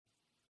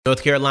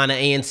North Carolina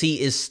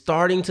A&T is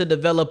starting to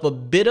develop a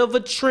bit of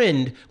a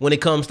trend when it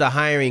comes to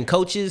hiring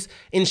coaches,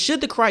 and should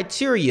the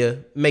criteria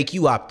make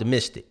you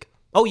optimistic?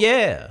 Oh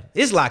yeah,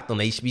 it's Locked on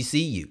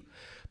HBCU.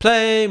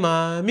 Play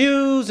my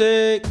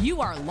music.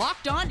 You are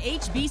Locked on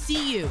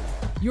HBCU,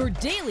 your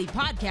daily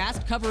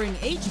podcast covering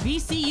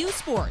HBCU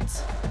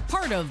sports.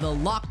 Part of the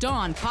Locked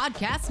On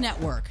Podcast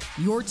Network,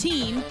 your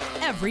team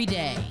every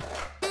day.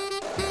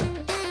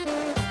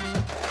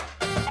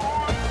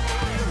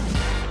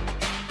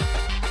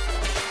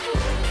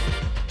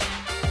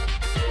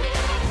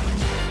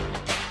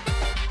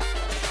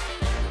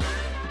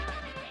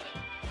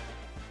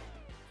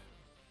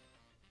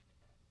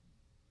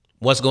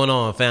 What's going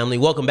on, family?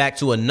 Welcome back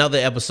to another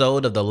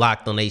episode of the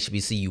Locked on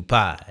HBCU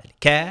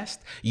podcast,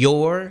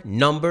 your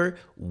number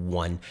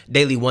one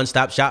daily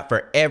one-stop shop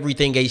for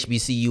everything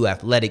HBCU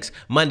athletics,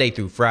 Monday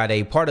through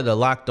Friday, part of the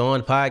Locked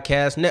On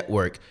Podcast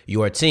Network,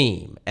 your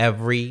team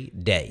every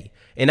day.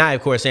 And I,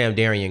 of course, am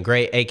Darian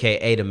Gray,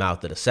 a.k.a. the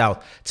Mouth of the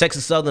South,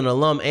 Texas Southern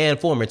alum and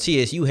former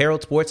TSU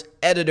Herald Sports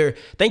editor.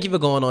 Thank you for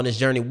going on this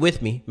journey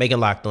with me, making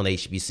Locked on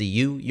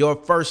HBCU your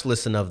first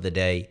listen of the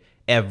day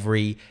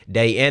every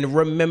day. And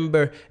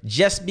remember,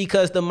 just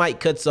because the mic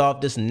cuts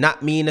off does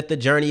not mean that the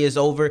journey is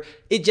over.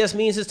 It just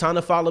means it's time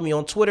to follow me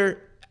on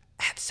Twitter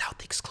at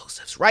South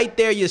Exclusives. Right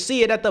there, you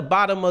see it at the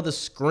bottom of the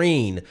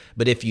screen.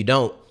 But if you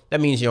don't,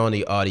 that means you're on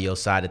the audio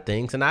side of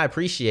things, and I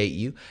appreciate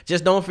you.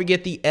 Just don't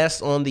forget the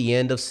S on the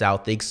end of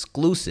South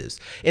Exclusives.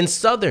 And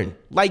Southern,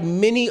 like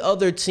many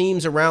other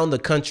teams around the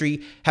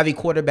country, have a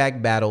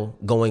quarterback battle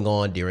going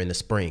on during the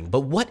spring.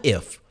 But what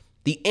if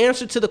the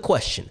answer to the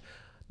question,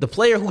 the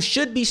player who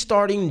should be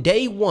starting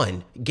day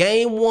one,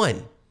 game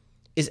one,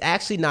 is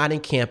actually not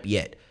in camp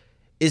yet?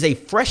 Is a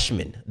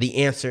freshman the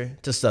answer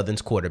to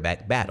Southern's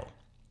quarterback battle?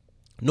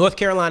 North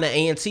Carolina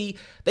A&T,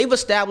 they've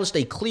established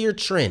a clear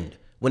trend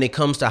when it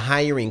comes to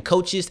hiring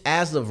coaches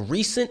as of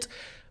recent,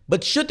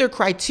 but should their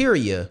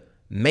criteria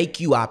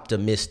make you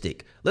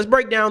optimistic? Let's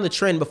break down the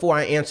trend before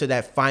I answer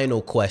that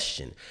final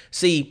question.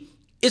 See,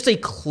 it's a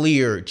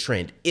clear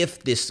trend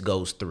if this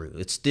goes through.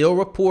 It's still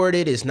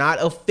reported. It's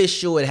not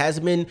official. It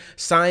hasn't been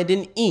signed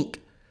in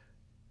ink.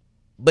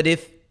 But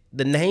if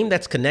the name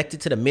that's connected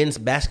to the men's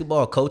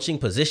basketball coaching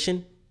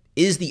position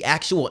is the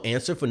actual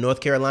answer for North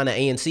Carolina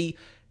A&T,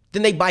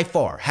 then they by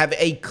far have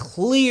a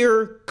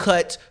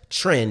clear-cut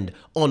trend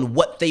on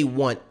what they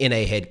want in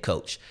a head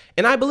coach.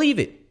 And I believe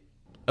it.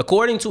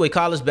 According to a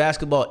College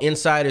Basketball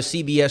Insider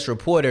CBS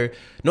reporter,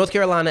 North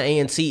Carolina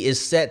A&T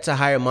is set to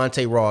hire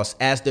Monte Ross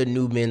as their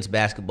new men's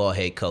basketball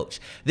head coach.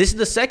 This is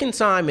the second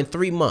time in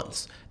 3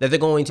 months that they're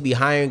going to be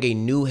hiring a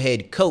new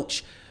head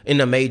coach in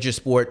a major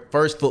sport,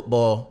 first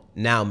football,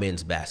 now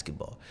men's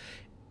basketball.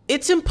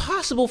 It's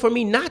impossible for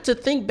me not to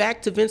think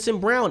back to Vincent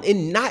Brown,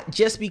 and not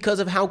just because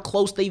of how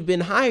close they've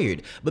been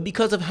hired, but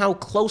because of how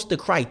close the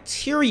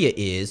criteria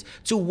is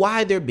to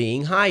why they're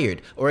being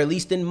hired, or at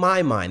least in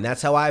my mind,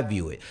 that's how I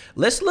view it.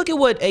 Let's look at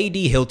what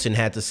A.D. Hilton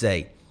had to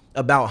say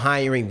about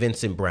hiring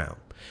Vincent Brown.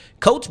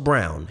 Coach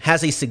Brown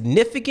has a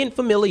significant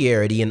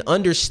familiarity and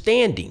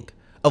understanding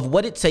of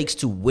what it takes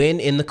to win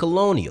in the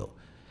Colonial.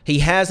 He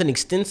has an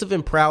extensive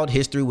and proud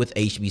history with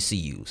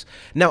HBCUs.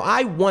 Now,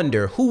 I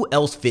wonder who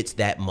else fits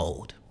that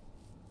mold.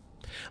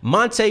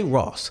 Monte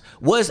Ross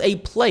was a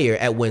player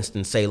at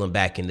Winston-Salem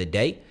back in the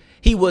day.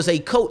 He was a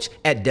coach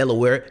at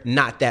Delaware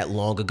not that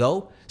long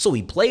ago. So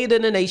he played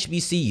in an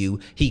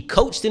HBCU. He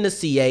coached in the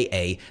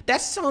CAA.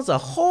 That sounds a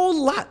whole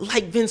lot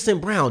like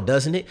Vincent Brown,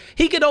 doesn't it?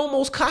 He could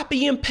almost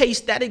copy and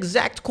paste that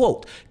exact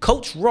quote.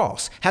 Coach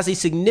Ross has a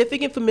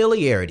significant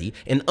familiarity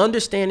and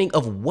understanding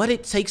of what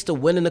it takes to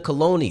win in the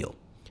Colonial.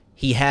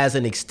 He has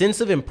an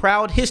extensive and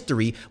proud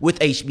history with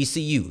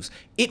HBCUs.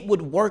 It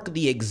would work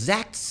the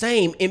exact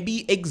same and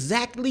be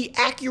exactly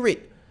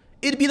accurate.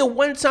 It'd be the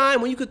one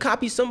time when you could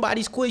copy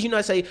somebody's quiz,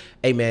 I say,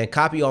 hey man,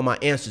 copy all my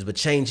answers, but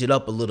change it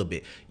up a little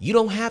bit. You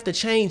don't have to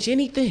change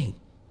anything.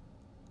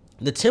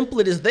 The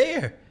template is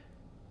there.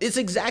 It's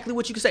exactly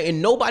what you can say,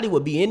 and nobody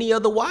would be any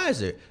other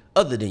wiser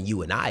other than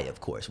you and I, of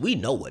course. We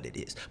know what it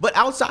is. But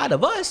outside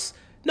of us,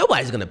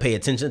 nobody's going to pay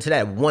attention to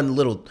that one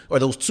little or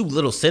those two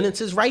little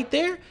sentences right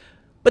there.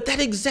 But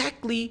that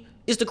exactly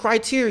is the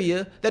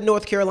criteria that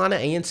North Carolina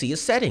A&T is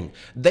setting.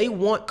 They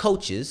want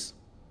coaches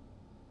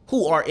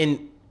who are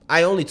in,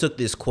 I only took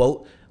this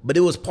quote, but it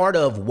was part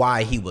of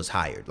why he was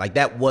hired. Like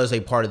that was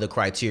a part of the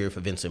criteria for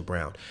Vincent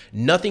Brown.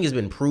 Nothing has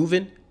been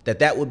proven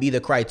that would be the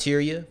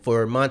criteria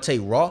for Monte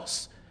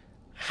Ross.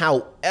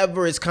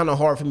 However, it's kind of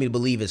hard for me to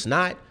believe it's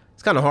not.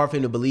 It's kind of hard for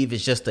me to believe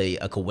it's just a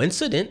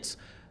coincidence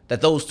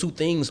that those two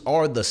things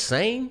are the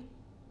same.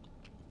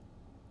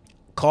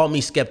 Call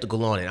me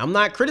skeptical on it. I'm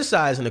not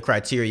criticizing the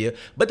criteria,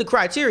 but the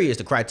criteria is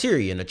the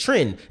criteria, and the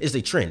trend is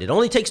the trend. It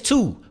only takes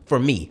two for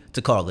me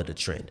to call it a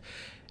trend.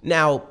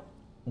 Now,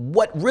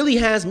 what really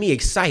has me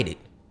excited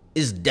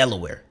is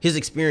Delaware, his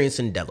experience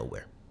in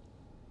Delaware.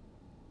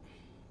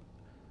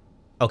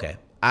 Okay,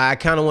 I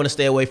kind of want to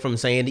stay away from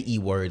saying the E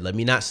word. Let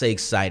me not say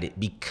excited,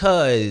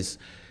 because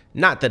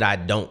not that I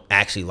don't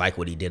actually like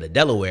what he did at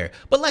Delaware,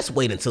 but let's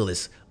wait until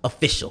it's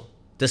official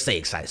to stay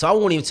excited. So I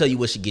won't even tell you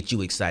what should get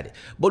you excited.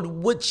 But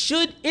what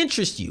should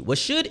interest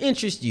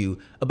you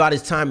about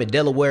his time at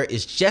Delaware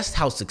is just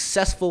how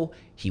successful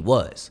he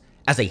was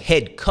as a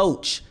head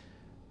coach.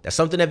 That's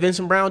something that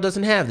Vincent Brown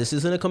doesn't have. This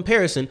isn't a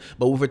comparison,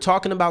 but when we're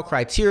talking about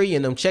criteria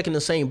and them checking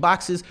the same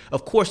boxes,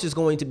 of course there's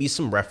going to be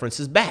some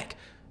references back.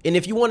 And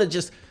if you want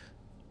to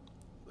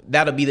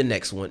that'll be the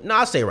next one. No,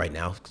 I'll say right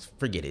now,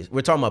 forget it.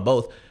 We're talking about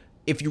both.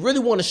 If you really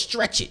want to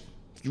stretch it,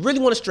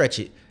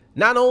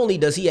 not only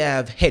does he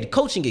have head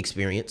coaching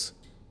experience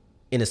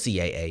in the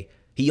CAA,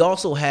 he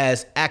also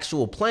has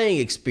actual playing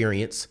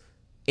experience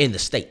in the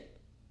state.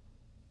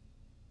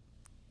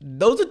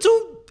 Those are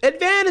two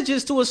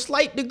advantages to a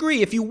slight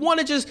degree. If you want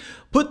to just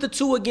put the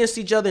two against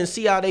each other and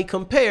see how they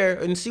compare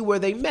and see where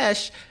they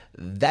mesh,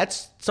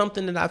 that's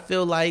something that I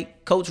feel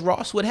like Coach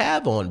Ross would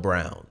have on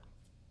Brown,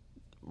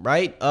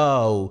 right?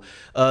 So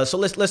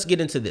let's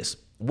get into this.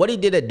 What he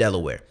did at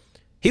Delaware.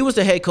 He was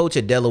the head coach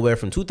at Delaware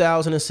from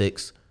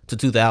 2006 to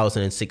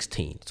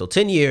 2016. So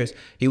 10 years,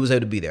 he was able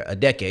to be there, a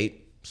decade.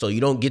 So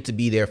you don't get to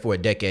be there for a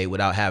decade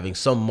without having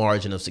some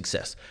margin of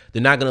success.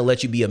 They're not going to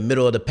let you be a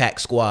middle of the pack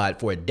squad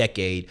for a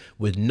decade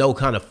with no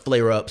kind of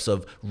flare-ups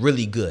of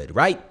really good,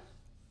 right?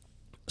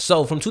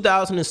 So from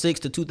 2006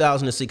 to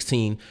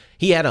 2016,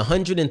 he had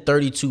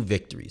 132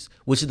 victories,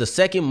 which is the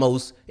second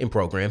most in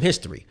program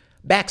history.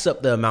 Backs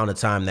up the amount of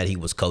time that he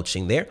was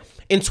coaching there.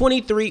 In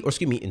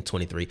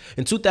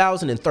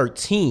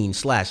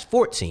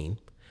 2013/14,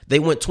 they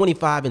went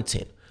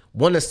 25-10,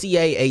 won a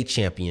CAA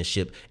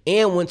championship,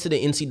 and went to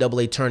the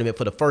NCAA tournament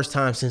for the first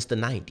time since the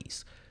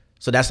 90s.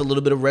 So that's a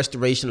little bit of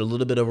restoration, a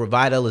little bit of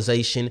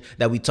revitalization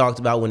that we talked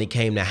about when it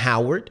came to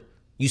Howard.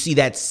 You see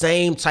that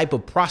same type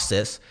of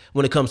process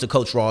when it comes to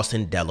Coach Ross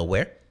in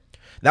Delaware.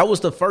 That was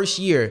the first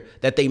year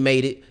that they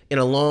made it in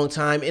a long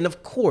time. And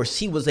of course,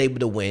 he was able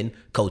to win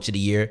Coach of the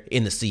Year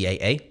in the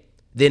CAA.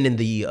 Then in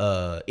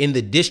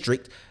the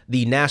district,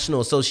 the National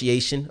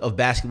Association of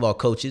Basketball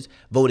Coaches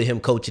voted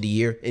him Coach of the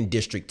Year in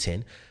District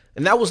 10.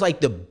 And that was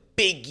like the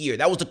big year.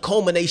 That was the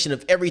culmination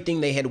of everything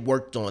they had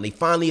worked on. They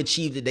finally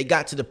achieved it. They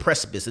got to the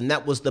precipice, and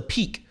that was the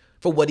peak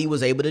for what he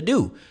was able to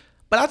do.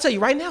 But I'll tell you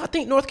right now, I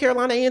think North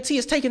Carolina A&T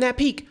is taking that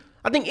peak.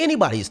 I think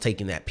anybody is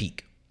taking that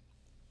peak.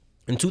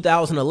 In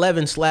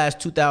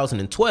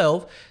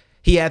 2011/2012,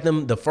 he had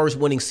them the first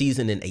winning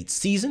season in 8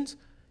 seasons.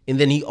 And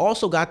then he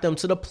also got them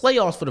to the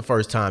playoffs for the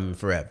first time in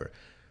forever.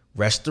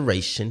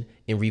 Restoration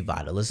and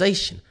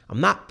revitalization. I'm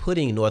not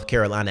putting North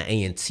Carolina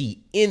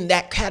A&T in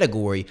that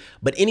category,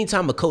 but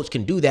anytime a coach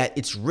can do that,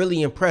 it's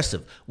really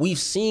impressive. We've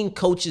seen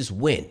coaches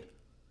win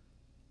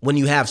when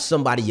you have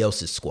somebody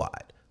else's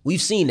squad.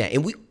 We've seen that,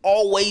 and we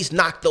always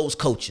knock those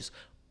coaches.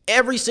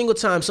 Every single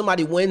time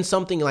somebody wins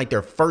something like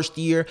their first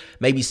year,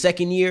 maybe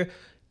second year,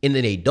 and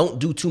then they don't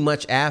do too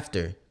much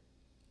after,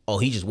 oh,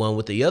 he just won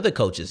with the other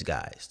coaches'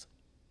 guys.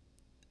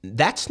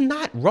 That's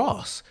not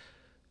Ross.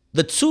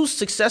 The 2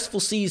 successful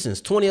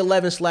seasons,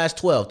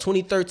 2011/12,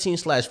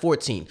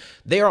 2013/14,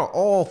 they are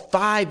all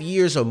 5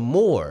 years or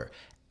more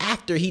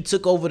after he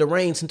took over the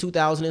reins in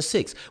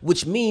 2006,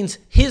 which means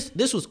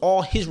this was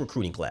all his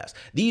recruiting class.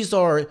 These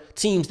are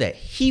teams that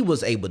he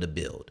was able to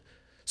build.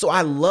 So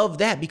I love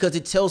that because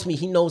it tells me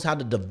he knows how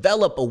to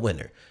develop a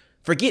winner.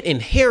 Forget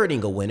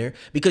inheriting a winner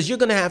because you're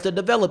going to have to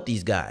develop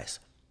these guys.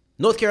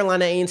 North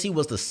Carolina A&T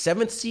was the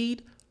 7th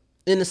seed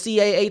in the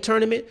CAA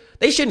tournament.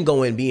 They shouldn't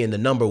go in being the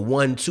number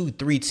 1, 2,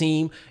 3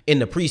 team in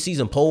the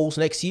preseason polls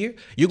next year.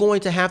 You're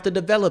going to have to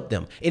develop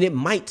them. And it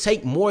might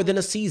take more than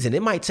a season.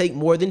 It might take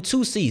more than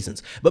 2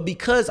 seasons. But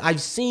because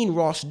I've seen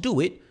Ross do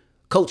it,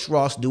 Coach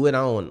Ross do it,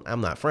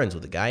 I'm not friends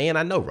with the guy, and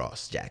I know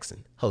Ross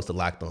Jackson, host of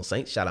Locked On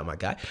Saints. Shout out my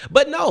guy.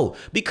 But no,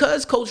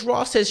 because Coach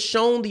Ross has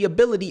shown the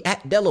ability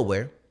at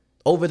Delaware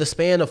over the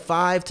span of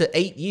 5 to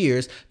 8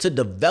 years to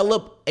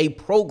develop a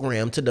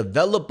program, to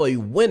develop a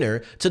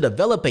winner, to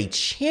develop a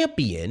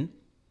champion,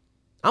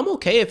 I'm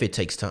okay if it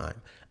takes time.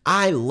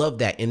 I love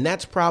that. And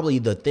that's probably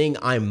the thing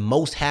I'm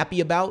most happy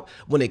about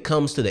when it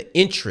comes to the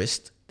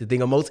interest. The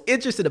thing I'm most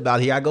interested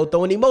about here, I go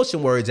throwing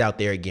emotion words out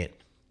there again.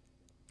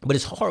 But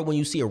it's hard when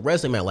you see a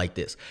resume like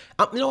this.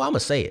 I'm going to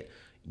say it.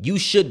 You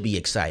should be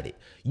excited.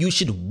 You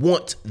should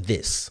want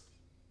this.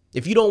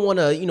 If you don't want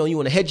to, you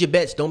want to hedge your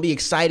bets, don't be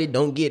excited,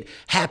 don't get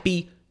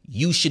happy.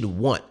 You should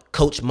want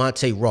Coach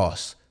Monte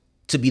Ross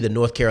to be the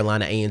North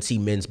Carolina A&T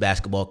men's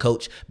basketball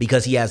coach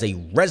because he has a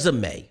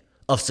resume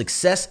of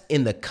success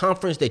in the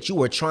conference that you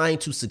are trying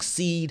to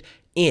succeed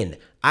in.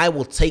 I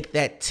will take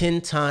that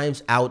 10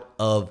 times out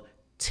of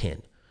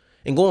 10.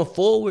 And going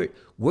forward,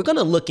 we're going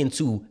to look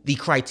into the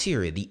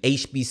criteria, the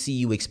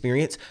HBCU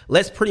experience.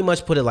 Let's pretty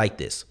much put it like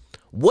this.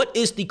 What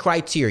is the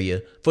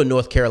criteria for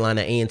North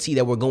Carolina A&T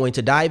that we're going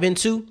to dive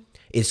into?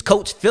 Is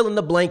Coach fill in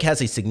the blank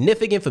has a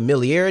significant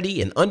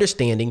familiarity and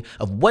understanding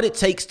of what it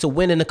takes to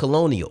win in the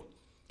Colonial.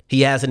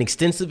 He has an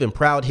extensive and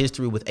proud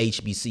history with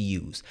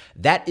HBCUs.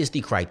 That is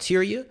the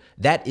criteria.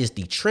 That is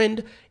the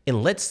trend.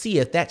 And let's see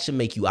if that should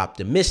make you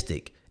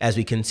optimistic as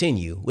we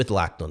continue with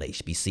Locked on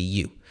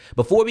HBCU.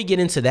 Before we get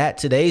into that,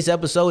 today's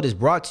episode is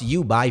brought to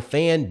you by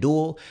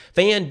FanDuel.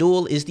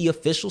 FanDuel is the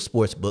official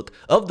sports book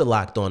of the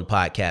Locked On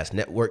Podcast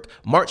Network.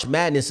 March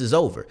Madness is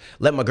over.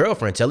 Let my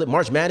girlfriend tell it,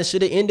 March Madness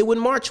should have ended when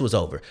March was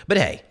over. But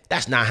hey,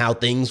 that's not how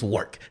things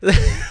work.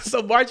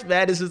 So March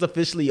Madness is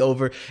officially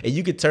over, and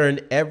you can turn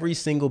every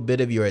single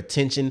bit of your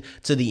attention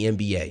to the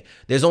NBA.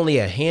 There's only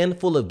a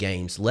handful of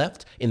games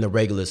left in the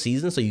regular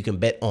season, so you can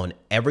bet on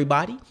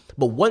everybody.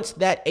 But once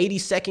that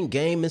 82nd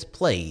game is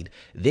played,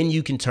 then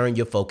you can turn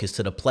your focus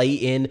to the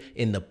play-in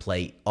and the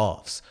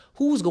playoffs.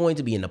 Who's going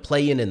to be in the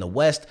play-in in the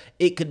West?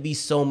 It could be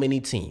so many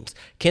teams.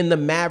 Can the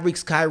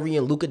Mavericks, Kyrie,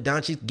 and Luka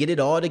Doncic get it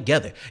all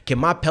together? Can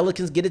my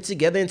Pelicans get it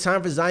together in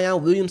time for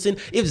Zion Williamson?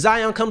 If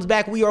Zion comes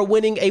back, we are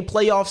winning a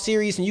playoff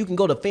series, and you can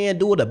go to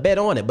FanDuel to bet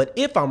on it. But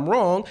if I'm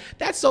wrong,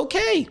 that's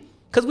okay,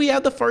 because we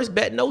have the first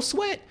bet, no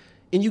sweat.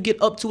 And you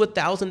get up to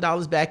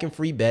 $1,000 back in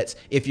free bets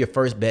if your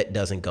first bet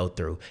doesn't go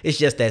through. It's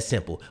just that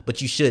simple,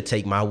 but you should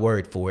take my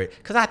word for it,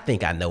 because I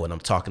think I know what I'm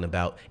talking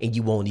about, and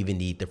you won't even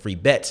need the free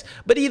bets.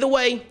 But either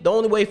way, the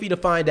only way for you to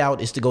find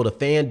out is to go to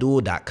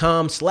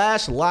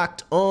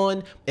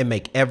FanDuel.com/lockedon and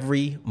make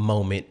every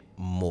moment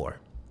more.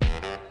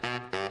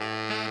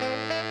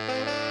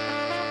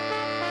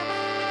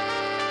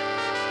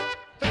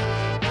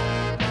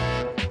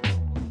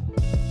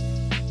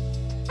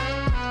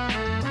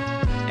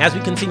 As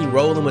we continue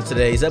rolling with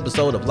today's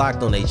episode of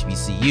Locked on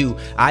HBCU,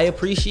 I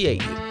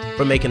appreciate you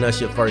for making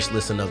us your first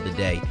listen of the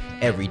day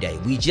every day.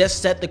 We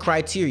just set the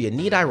criteria.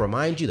 Need I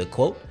remind you the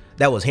quote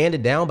that was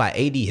handed down by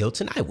A.D.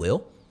 Hilton? I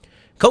will.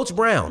 Coach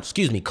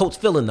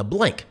fill in the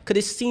blank,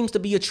 because it seems to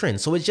be a trend.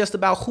 So it's just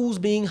about who's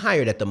being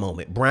hired at the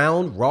moment.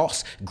 Brown,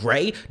 Ross,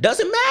 Gray,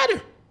 doesn't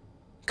matter.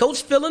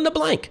 Coach fill in the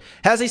blank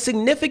has a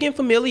significant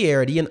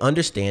familiarity and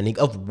understanding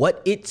of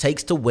what it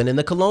takes to win in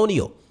the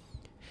Colonial.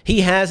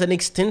 He has an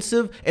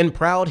extensive and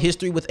proud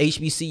history with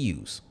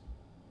HBCUs.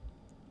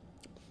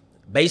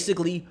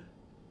 Basically,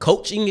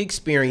 coaching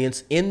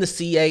experience in the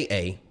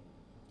CAA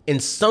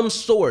and some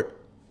sort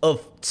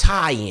of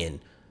tie-in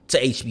to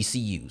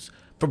HBCUs.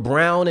 For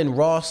Brown and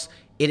Ross,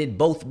 it had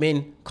both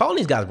been, calling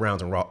these guys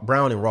Brown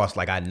and Ross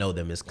like I know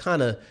them is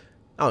kind of,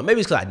 I don't know,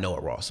 maybe it's because I know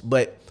a Ross,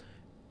 but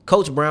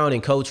Coach Brown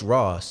and Coach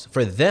Ross,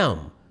 for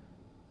them,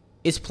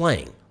 it's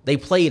playing. They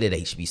played at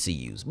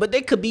HBCUs, but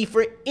they could be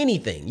for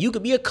anything. You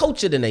could be a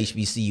coach at an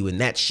HBCU,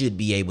 and that should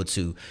be able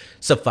to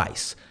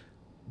suffice.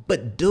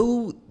 But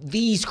do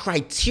these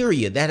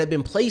criteria that have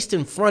been placed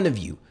in front of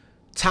you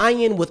tie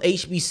in with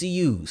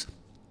HBCUs?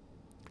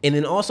 And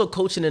then also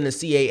coaching in the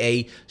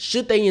CAA,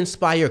 should they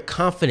inspire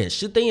confidence?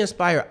 Should they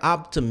inspire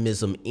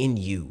optimism in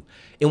you?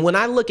 And when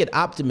I look at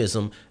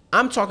optimism,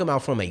 I'm talking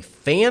about from a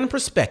fan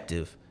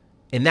perspective,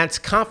 and that's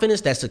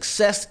confidence that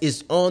success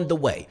is on the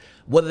way.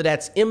 Whether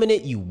that's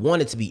imminent, you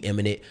want it to be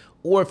imminent,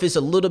 or if it's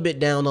a little bit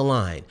down the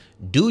line.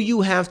 Do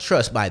you have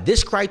trust by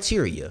this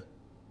criteria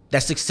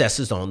that success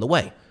is on the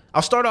way?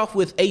 I'll start off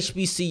with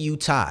HBCU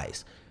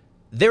ties.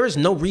 There is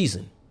no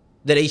reason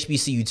that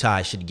HBCU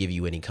ties should give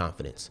you any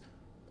confidence.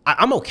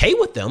 I'm okay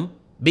with them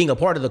being a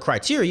part of the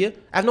criteria.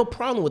 I have no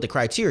problem with the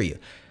criteria.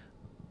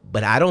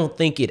 But I don't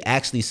think it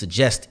actually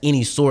suggests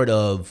any sort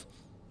of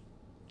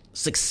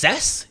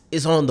success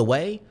is on the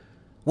way.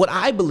 What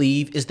I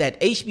believe is that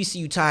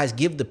HBCU ties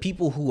give the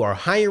people who are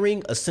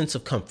hiring a sense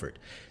of comfort.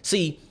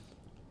 See,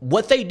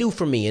 what they do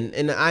for me,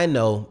 and I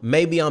know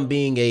maybe I'm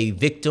being a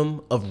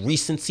victim of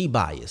recency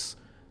bias,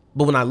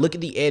 but when I look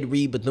at the Ed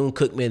Reed,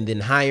 Bethune-Cookman,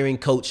 then hiring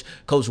Coach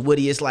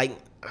Woody, it's like,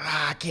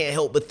 I can't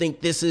help but think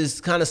this is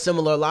kind of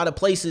similar a lot of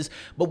places,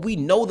 but we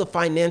know the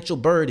financial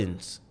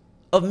burdens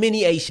of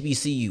many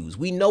HBCUs.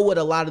 We know what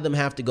a lot of them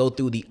have to go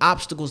through, the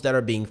obstacles that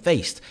are being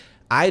faced.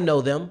 I know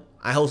them.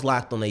 I host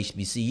Locked on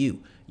HBCU.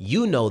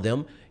 You know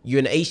them. You're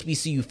an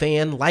HBCU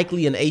fan,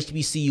 likely an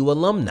HBCU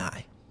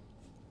alumni.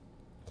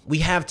 We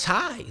have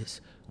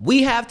ties.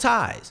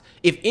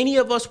 If any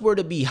of us were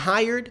to be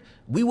hired,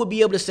 we would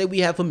be able to say we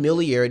have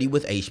familiarity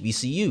with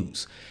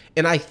HBCUs.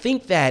 And I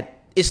think that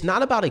it's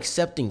not about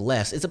accepting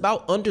less. It's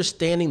about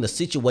understanding the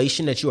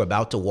situation that you're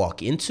about to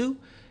walk into.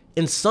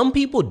 And some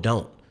people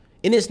don't.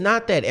 And it's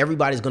not that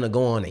everybody's going to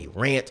go on a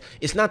rant.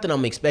 It's not that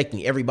I'm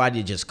expecting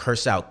everybody to just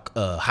curse out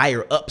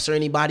higher ups or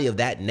anybody of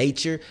that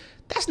nature.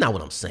 That's not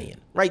what I'm saying,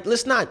 right?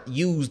 Let's not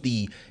use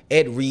the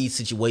Ed Reed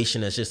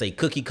situation as just a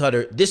cookie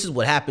cutter. This is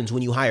what happens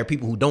when you hire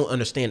people who don't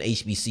understand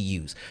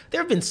HBCUs.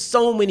 There have been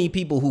so many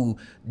people who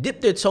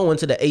dipped their toe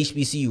into the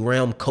HBCU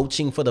realm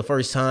coaching for the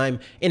first time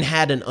and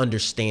had an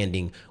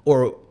understanding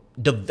or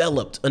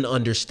developed an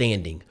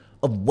understanding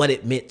of what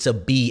it meant to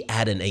be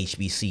at an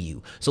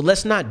HBCU. So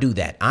let's not do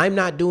that. I'm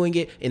not doing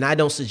it, and I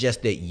don't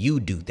suggest that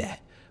you do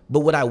that.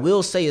 But what I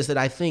will say is that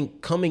I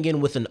think coming in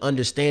with an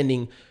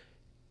understanding,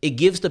 it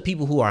gives the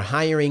people who are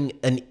hiring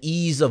an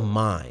ease of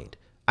mind.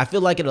 I feel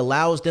like it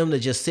allows them to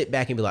just sit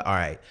back and be like, all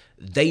right,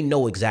 they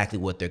know exactly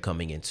what they're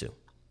coming into.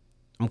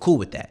 I'm cool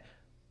with that.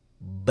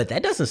 But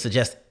that doesn't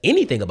suggest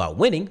anything about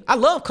winning. I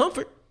love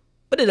comfort,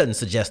 but it doesn't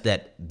suggest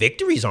that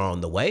victories are on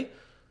the way.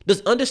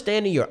 Does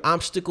understanding your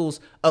obstacles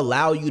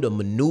allow you to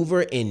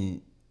maneuver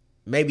and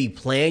maybe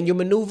plan your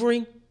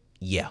maneuvering?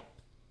 Yeah.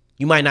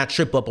 You might not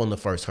trip up on the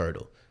first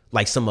hurdle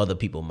like some other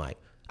people might.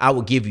 I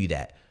will give you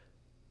that.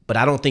 But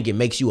I don't think it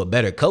makes you a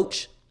better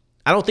coach.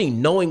 I don't think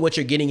knowing what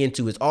you're getting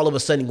into is all of a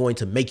sudden going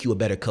to make you a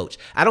better coach.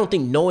 I don't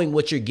think knowing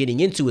what you're getting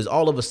into is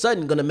all of a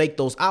sudden going to make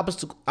those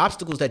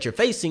obstacles that you're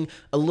facing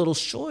a little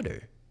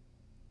shorter.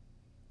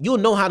 You'll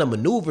know how to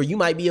maneuver. You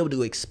might be able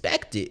to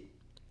expect it.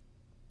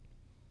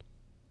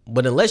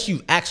 But unless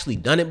you've actually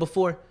done it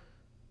before,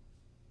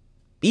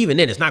 even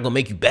then, it's not going to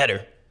make you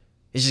better.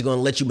 It's just going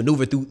to let you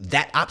maneuver through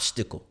that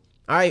obstacle.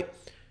 All right.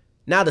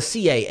 Now the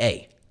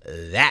CAA,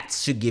 that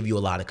should give you a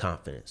lot of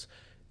confidence.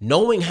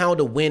 Knowing how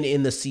to win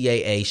in the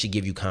CAA should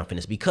give you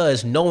confidence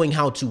because knowing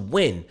how to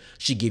win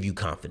should give you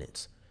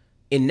confidence.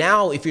 And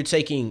now if you're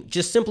taking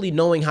just simply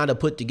knowing how to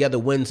put together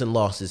wins and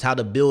losses, how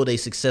to build a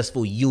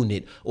successful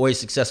unit or a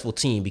successful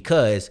team,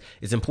 because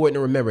it's important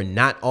to remember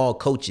not all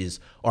coaches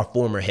are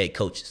former head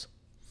coaches.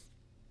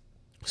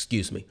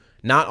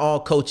 Not all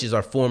coaches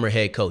are former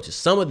head coaches.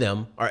 Some of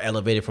them are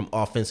elevated from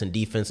offense and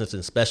defense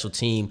and special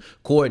team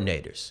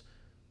coordinators.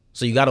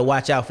 So you got to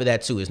watch out for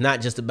that too. It's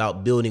not just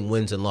about building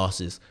wins and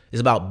losses. It's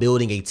about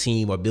building a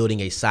team or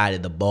building a side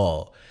of the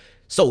ball.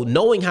 So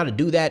knowing how to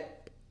do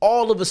that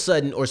all of a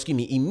sudden,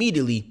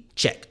 immediately,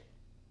 check.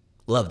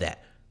 Love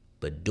that.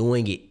 But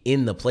doing it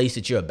in the place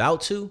that you're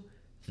about to,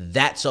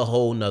 that's a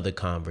whole nother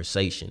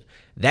conversation.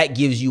 That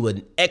gives you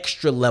an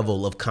extra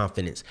level of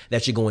confidence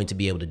that you're going to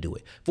be able to do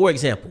it. For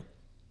example,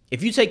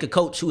 if you take a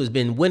coach who has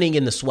been winning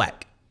in the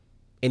SWAC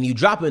and you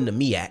drop him in the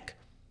MEAC,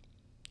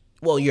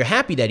 well, you're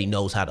happy that he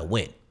knows how to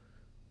win.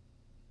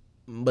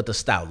 But the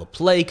style of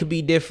play could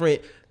be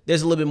different.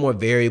 There's a little bit more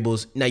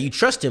variables. Now, you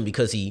trust him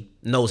because he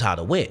knows how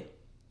to win.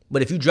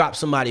 But if you drop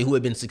somebody who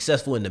had been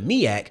successful in the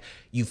MEAC,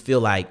 you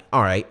feel like,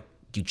 all right,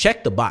 you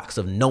check the box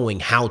of knowing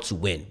how to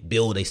win,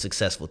 build a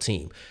successful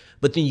team.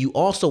 But then you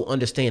also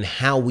understand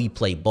how we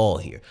play ball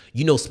here.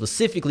 You know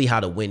specifically how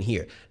to win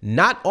here.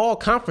 Not all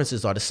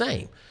conferences are the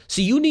same.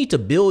 So you need to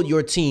build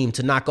your team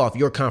to knock off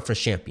your conference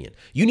champion.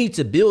 You need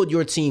to build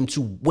your team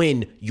to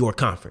win your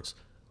conference.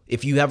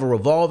 If you have a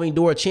revolving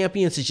door of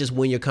champions, it's just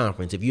win your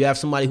conference. If you have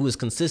somebody who has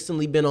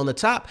consistently been on the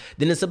top,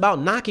 then it's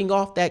about knocking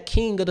off that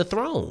king of the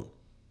throne.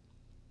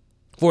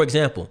 For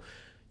example,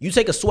 you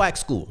take a SWAC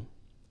school,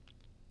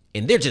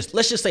 and let's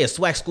just say a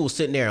SWAC school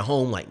sitting there at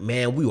home like,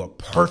 man, we were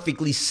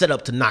perfectly set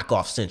up to knock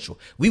off Central.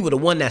 We would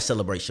have won that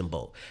Celebration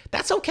Bowl.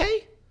 That's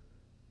okay.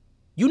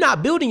 You're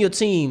not building your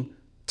team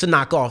to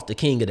knock off the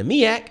king of the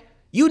MEAC.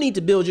 You need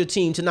to build your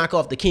team to knock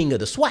off the king of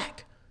the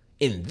SWAC.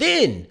 And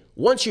then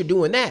once you're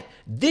doing that,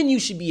 then you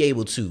should be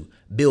able to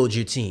build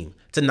your team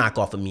to knock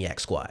off a MEAC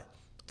squad.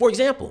 For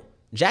example,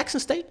 Jackson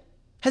State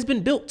has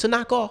been built to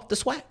knock off the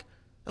SWAC.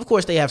 Of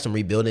course, they have some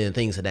rebuilding and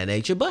things of that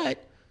nature,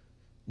 but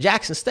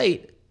Jackson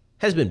State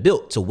has been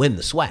built to win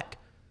the SWAC.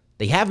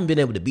 They haven't been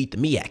able to beat the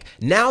MEAC.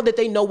 Now that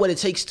they know what it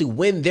takes to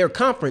win their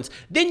conference,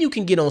 then you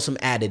can get on some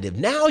additive.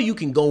 Now you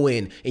can go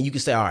in and you can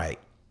say, all right,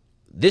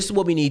 this is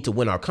what we need to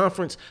win our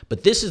conference,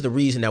 but this is the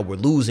reason that we're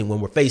losing when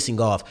we're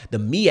facing off the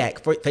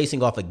MEAC,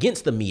 facing off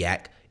against the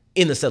MEAC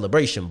in the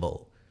Celebration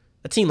Bowl.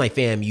 A team like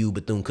FAMU,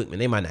 Bethune-Cookman,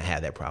 they might not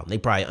have that problem. They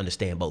probably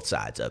understand both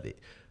sides of it.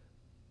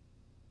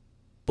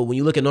 But when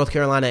you look at North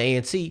Carolina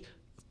A&T,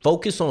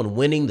 focus on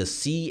winning the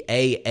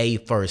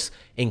CAA first,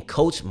 and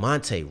Coach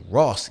Monte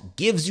Ross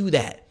gives you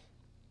that.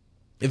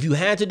 If you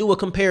had to do a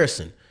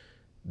comparison,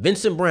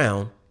 Vincent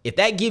Brown, if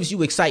that gives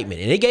you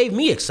excitement, and it gave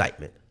me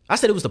excitement, I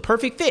said it was the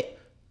perfect fit,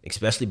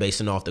 especially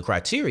based off the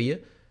criteria.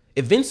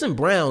 If Vincent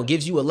Brown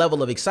gives you a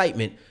level of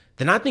excitement,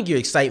 then I think your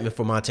excitement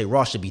for Monte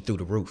Ross should be through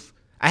the roof.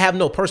 I have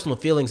no personal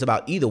feelings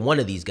about either one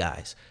of these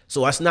guys.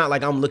 So it's not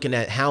like I'm looking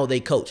at how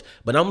they coach,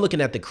 but I'm looking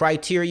at the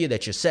criteria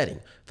that you're setting.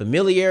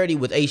 Familiarity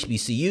with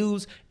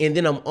HBCUs, and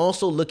then I'm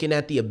also looking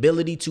at the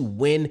ability to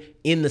win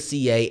in the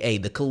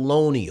CAA, the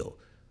Colonial.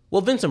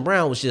 Well, Vincent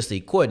Brown was just a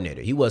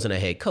coordinator. He wasn't a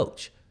head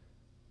coach.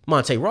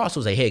 Monte Ross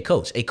was a head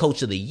coach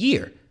of the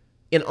year,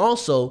 and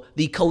also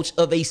the coach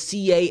of a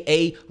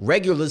CAA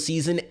regular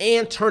season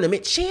and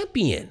tournament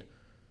champion.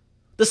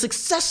 The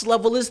success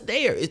level is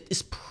there.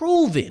 It's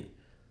proven.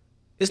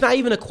 It's not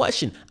even a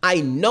question. I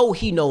know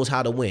he knows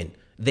how to win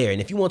there. And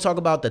if you want to talk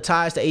about the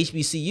ties to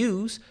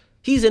HBCUs,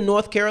 he's in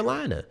North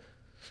Carolina.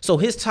 So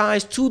his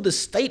ties to the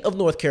state of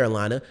North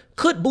Carolina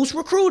could boost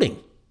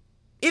recruiting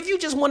if you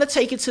just want to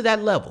take it to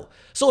that level.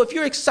 So if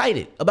you're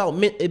excited about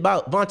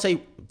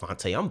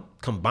Vontae, I'm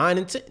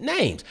combining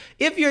names.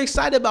 If you're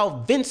excited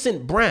about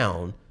Vincent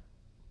Brown,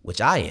 which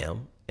I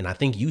am, and I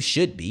think you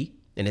should be,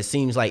 and it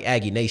seems like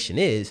Aggie Nation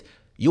is,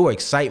 your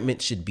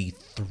excitement should be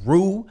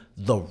through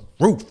the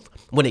roof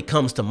when it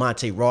comes to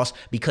Monte Ross,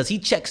 because he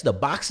checks the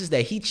boxes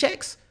that he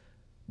checks,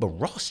 but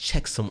Ross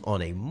checks them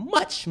on a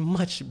much,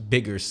 much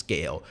bigger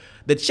scale.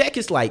 The check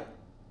is like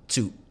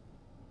 2,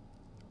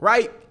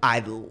 right?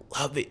 I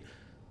love it.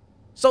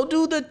 So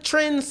do the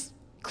trends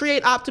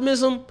create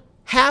optimism?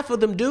 Half of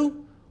them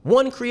do.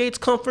 One creates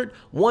comfort,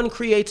 one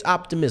creates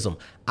optimism.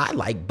 I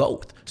like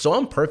both. So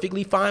I'm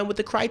perfectly fine with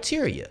the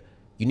criteria.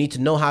 You need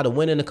to know how to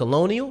win in the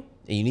Colonial,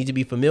 and you need to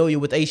be familiar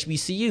with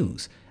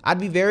HBCUs.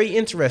 I'd be very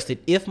interested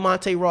if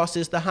Monte Ross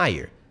is the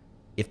hire.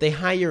 If they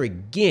hire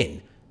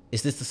again,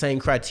 is this the same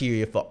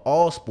criteria for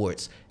all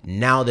sports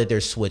now that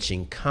they're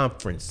switching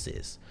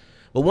conferences?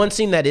 But one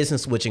team that isn't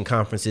switching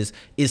conferences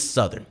is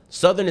Southern.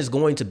 Southern is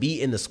going to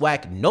be in the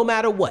SWAC no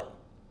matter what.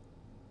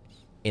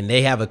 And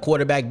they have a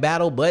quarterback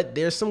battle, but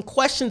there's some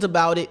questions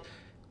about it.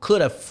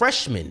 Could a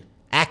freshman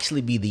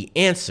actually be the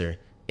answer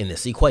in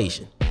this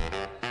equation?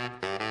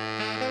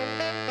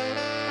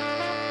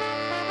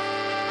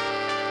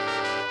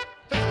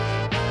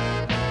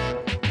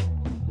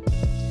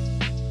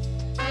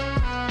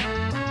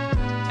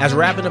 As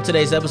we're wrapping up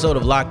today's episode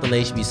of Locked on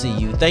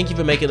HBCU, thank you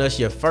for making us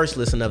your first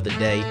listen of the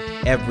day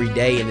every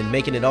day and then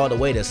making it all the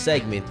way to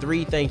segment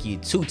 3. Thank you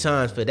 2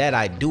 times for that.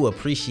 I do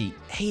appreciate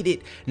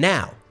it.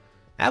 Now,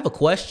 I have a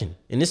question,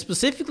 and this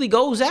specifically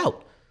goes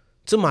out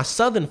to my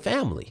Southern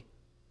family.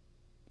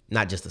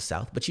 Not just the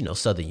South, but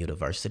Southern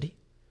University.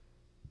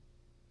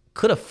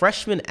 Could a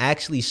freshman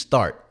actually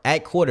start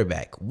at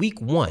quarterback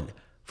week 1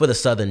 for the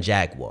Southern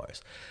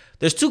Jaguars?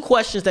 There's 2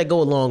 questions that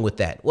go along with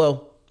that.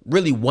 Well,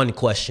 really one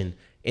question,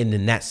 and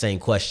then that same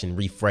question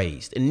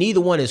rephrased. And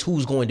neither one is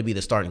who's going to be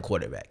the starting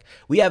quarterback.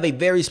 We have a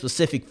very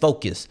specific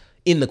focus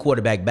in the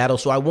quarterback battle,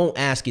 so I won't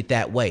ask it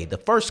that way. The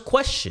first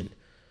question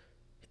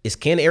is,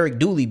 can Eric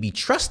Dooley be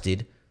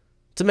trusted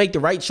to make the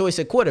right choice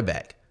at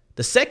quarterback?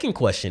 The second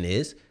question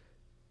is,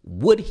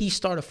 would he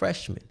start a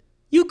freshman?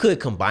 You could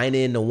combine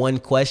it into one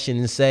question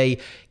and say,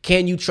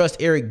 can you trust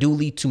Eric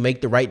Dooley to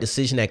make the right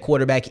decision at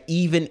quarterback,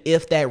 even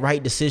if that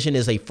right decision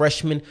is a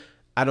freshman?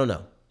 I don't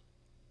know.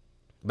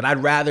 But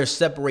I'd rather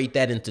separate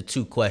that into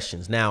 2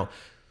 questions. Now,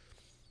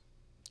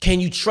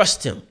 can you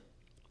trust him?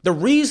 The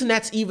reason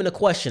that's even a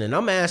question, and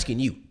I'm asking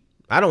you,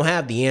 I don't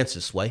have the answer,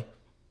 Sway,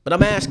 but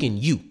I'm asking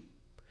you,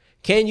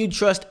 can you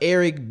trust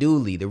Eric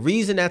Dooley? The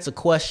reason that's a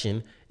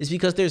question is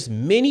because there's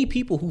many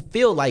people who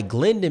feel like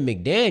Glendon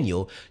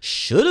McDaniel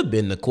should have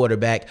been the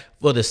quarterback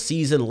for the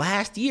season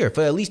last year,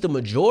 for at least the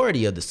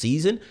majority of the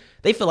season.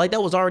 They feel like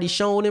that was already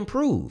shown and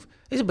proved.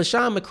 They said, but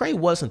Sean McCray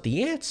wasn't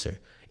the answer.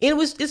 And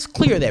it's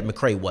clear that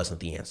McCray wasn't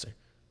the answer.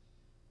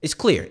 It's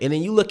clear. And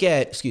then you look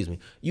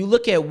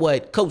at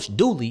what Coach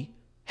Dooley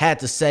had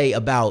to say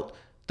about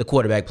the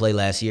quarterback play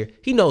last year.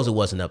 He knows it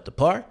wasn't up to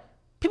par.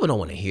 People don't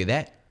want to hear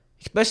that,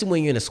 especially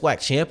when you're in a SWAC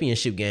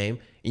championship game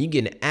and you're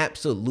getting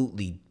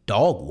absolutely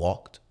dog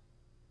walked.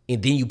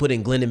 And then you put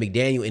in Glendon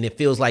McDaniel and it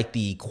feels like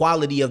the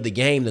quality of the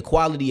game, the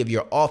quality of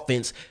your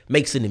offense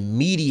makes an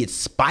immediate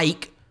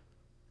spike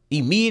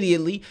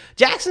immediately.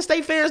 Jackson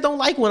State fans don't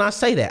like when I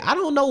say that. I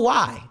don't know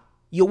why.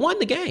 You won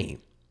the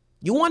game.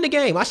 You won the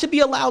game. I should be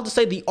allowed to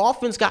say the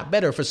offense got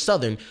better for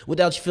Southern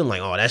without you feeling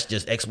like, oh, that's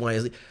just X, Y,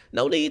 and Z.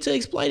 No need to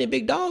explain it,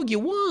 big dog. You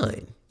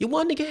won. You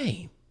won the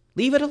game.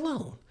 Leave it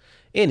alone.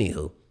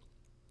 Anywho,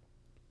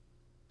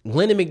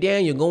 Glendon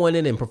McDaniel going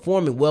in and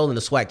performing well in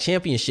the SWAC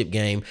championship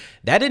game,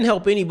 that didn't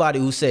help anybody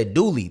who said,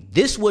 Dooley,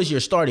 this was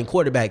your starting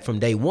quarterback from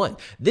day one.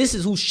 This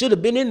is who should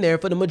have been in there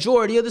for the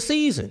majority of the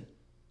season.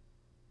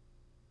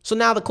 So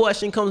now the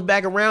question comes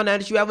back around now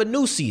that you have a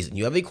new season.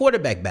 You have a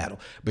quarterback battle.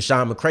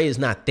 Brashawn McCray is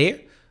not there.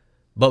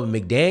 Bubba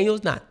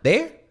McDaniel's not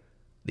there.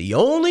 The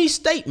only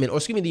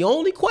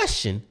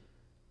question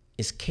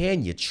is,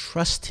 can you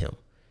trust him?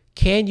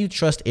 Can you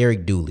trust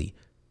Eric Dooley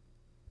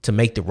to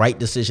make the right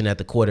decision at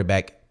the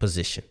quarterback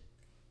position?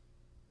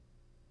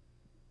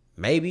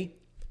 Maybe.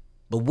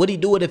 But would he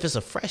do it if it's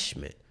a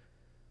freshman?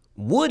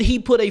 Would he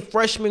put a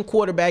freshman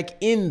quarterback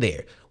in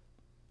there?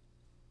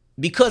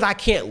 Because I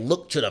can't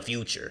look to the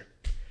future.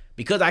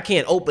 Because I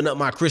can't open up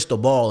my crystal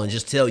ball and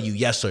just tell you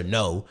yes or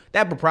no.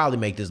 That would probably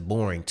make this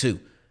boring too.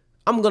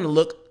 I'm going to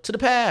look to the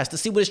past to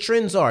see what his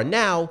trends are.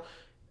 Now,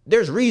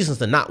 there's reasons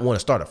to not want to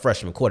start a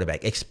freshman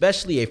quarterback,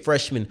 especially a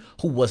freshman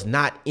who was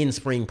not in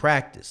spring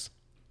practice.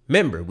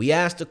 Remember, we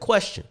asked a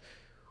question,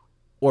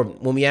 or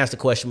when we asked the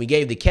question, we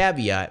gave the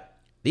caveat.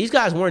 These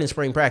guys weren't in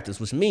spring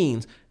practice, which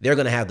means they're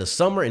going to have the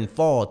summer and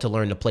fall to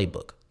learn the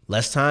playbook.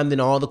 Less time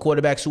than all the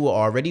quarterbacks who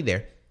are already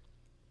there.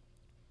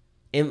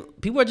 And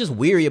people are just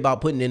weary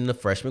about putting in the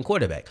freshman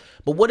quarterback.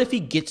 But what if he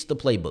gets the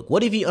playbook?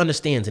 What if he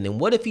understands it? And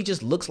what if he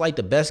just looks like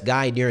the best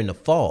guy during the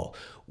fall?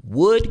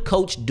 Would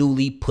Coach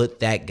Dooley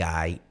put that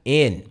guy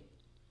in?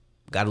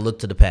 Got to look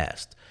to the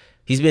past.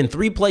 He's been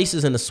 3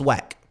 places in the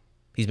SWAC.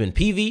 He's been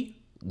PV,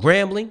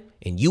 Grambling,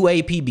 and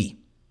UAPB.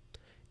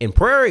 In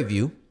Prairie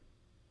View,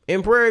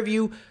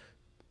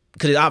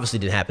 because it obviously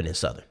didn't happen in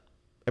Southern.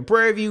 In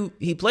Prairie View,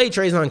 he played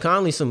Trayshawn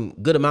Conley some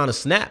good amount of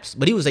snaps,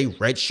 but he was a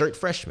redshirt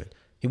freshman.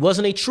 He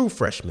wasn't a true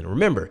freshman.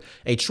 Remember,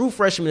 a true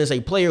freshman is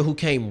a player who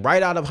came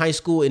right out of high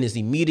school and is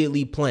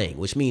immediately playing,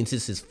 which means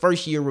it's his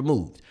first year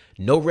removed.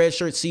 No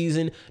redshirt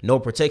season, no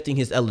protecting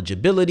his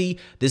eligibility.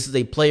 This is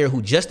a player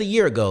who just a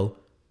year ago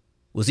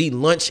was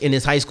eating lunch in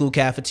his high school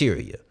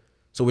cafeteria.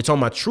 So we're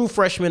talking about true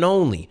freshmen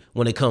only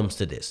when it comes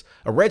to this.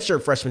 A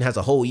redshirt freshman has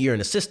a whole year in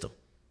the system.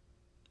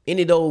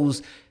 Any of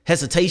those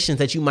hesitations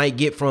that you might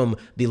get from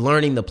the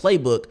learning the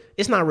playbook,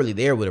 it's not really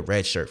there with a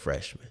redshirt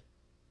freshman.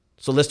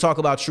 So let's talk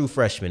about true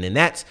freshmen. And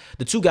that's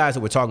the two guys that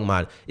we're talking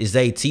about is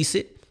Zay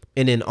Tceit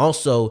and then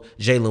also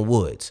Jalen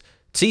Woods.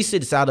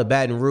 Tceit is out of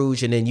Baton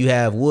Rouge, and then you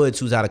have Woods,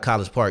 who's out of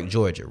College Park,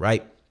 Georgia,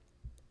 right?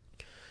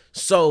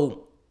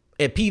 So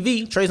at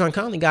PV, Travion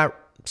Conley got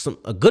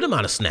a good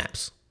amount of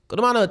snaps, good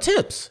amount of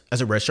attempts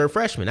as a redshirt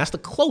freshman. That's the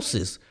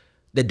closest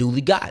that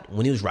Dooley got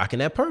when he was rocking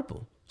that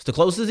purple. It's the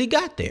closest he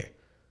got there.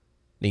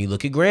 Then you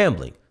look at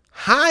Grambling,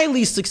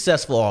 highly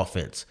successful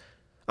offense.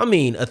 I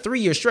mean, a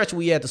 3-year stretch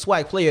where you had the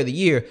SWAC Player of the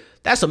Year,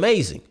 that's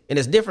amazing. And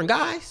it's different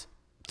guys,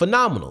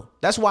 phenomenal.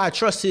 That's why I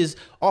trust his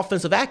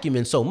offensive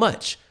acumen so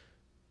much.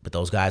 But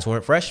those guys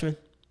weren't freshmen.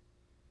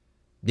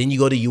 Then you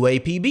go to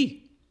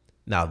UAPB.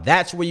 Now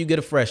that's where you get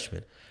a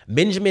freshman.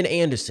 Benjamin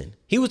Anderson.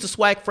 He was the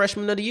SWAC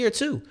Freshman of the Year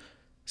too.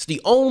 It's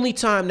the only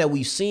time that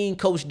we've seen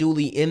Coach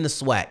Dooley in the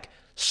SWAC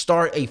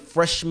start a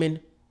freshman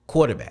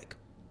quarterback.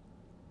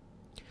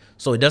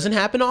 So it doesn't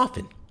happen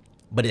often,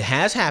 but it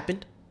has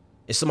happened.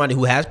 It's somebody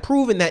who has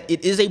proven that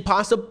it is a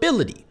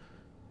possibility.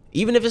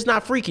 Even if it's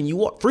not frequent,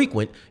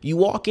 you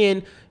walk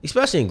in,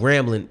 especially in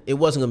Grambling, it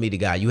wasn't going to be the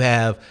guy.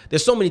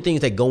 There's so many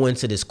things that go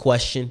into this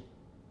question.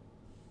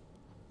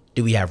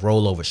 Do we have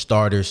rollover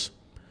starters?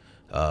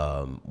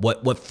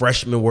 What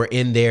freshmen were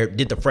in there?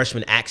 Did the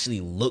freshman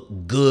actually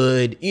look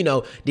good?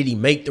 Did he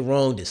make the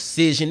wrong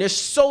decision? There's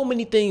so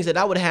many things that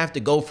I would have to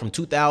go from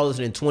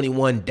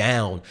 2021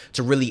 down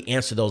to really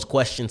answer those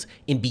questions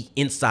and be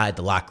inside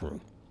the locker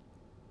room.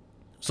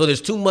 So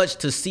there's too much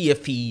to see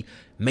if he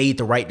made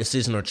the right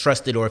decision or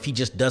trusted, or if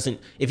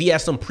he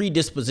has some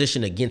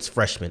predisposition against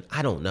freshmen.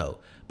 I don't know.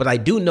 But I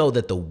do know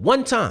that the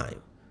one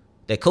time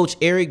that Coach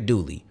Eric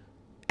Dooley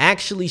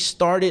actually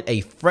started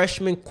a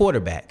freshman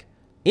quarterback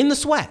in the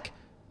SWAC,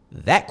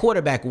 that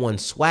quarterback won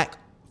SWAC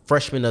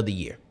Freshman of the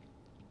Year.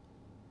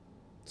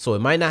 So it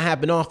might not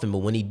happen often, but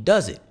when he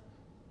does it,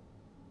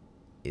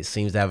 it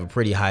seems to have a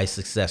pretty high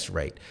success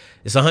rate.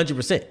 It's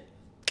 100%.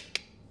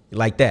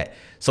 Like that.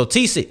 So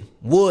Tceit,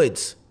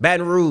 Woods,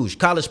 Baton Rouge,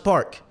 College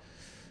Park,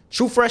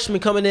 true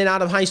freshmen coming in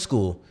out of high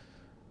school.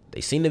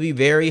 They seem to be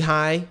very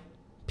high.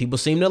 People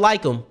seem to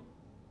like them.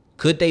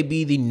 Could they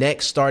be the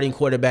next starting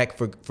quarterback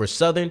for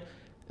Southern?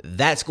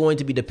 That's going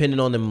to be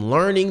dependent on them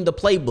learning the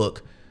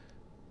playbook.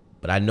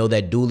 But I know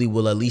that Dooley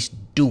will at least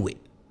do it.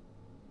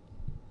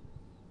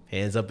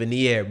 Hands up in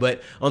the air.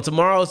 But on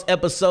tomorrow's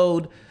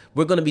episode,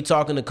 we're going to be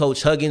talking to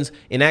Coach Huggins.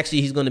 And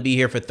actually, he's going to be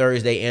here for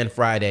Thursday and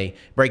Friday,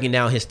 breaking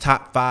down his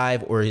top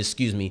 5,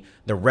 the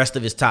rest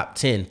of his top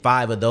 10,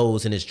 5 of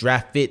those in his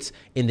draft fits.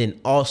 And then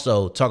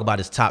also talk about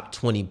his top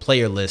 20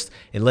 player list.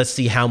 And let's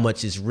see how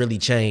much has really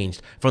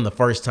changed from the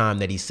first time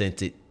that he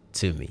sent it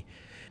to me.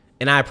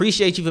 And I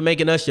appreciate you for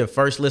making us your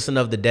first listen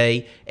of the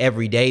day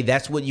every day.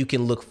 That's what you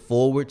can look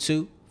forward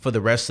to for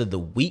the rest of the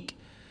week.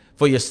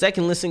 For your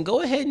second listen,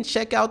 go ahead and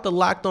check out the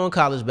Locked On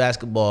College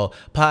Basketball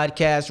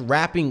podcast,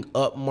 wrapping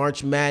up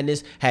March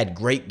Madness. Had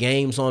great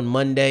games on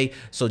Monday,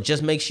 so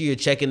just make sure you're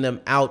checking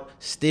them out.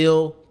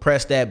 Still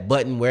press that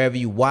button wherever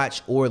you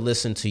watch or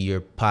listen to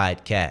your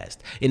podcast.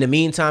 In the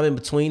meantime, in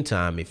between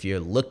time, if you're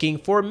looking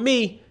for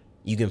me,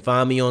 you can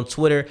find me on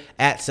Twitter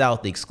at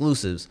South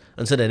Exclusives.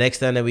 Until the next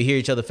time that we hear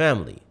each other,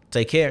 family,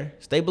 take care,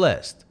 stay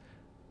blessed.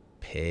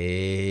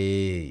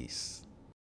 Peace.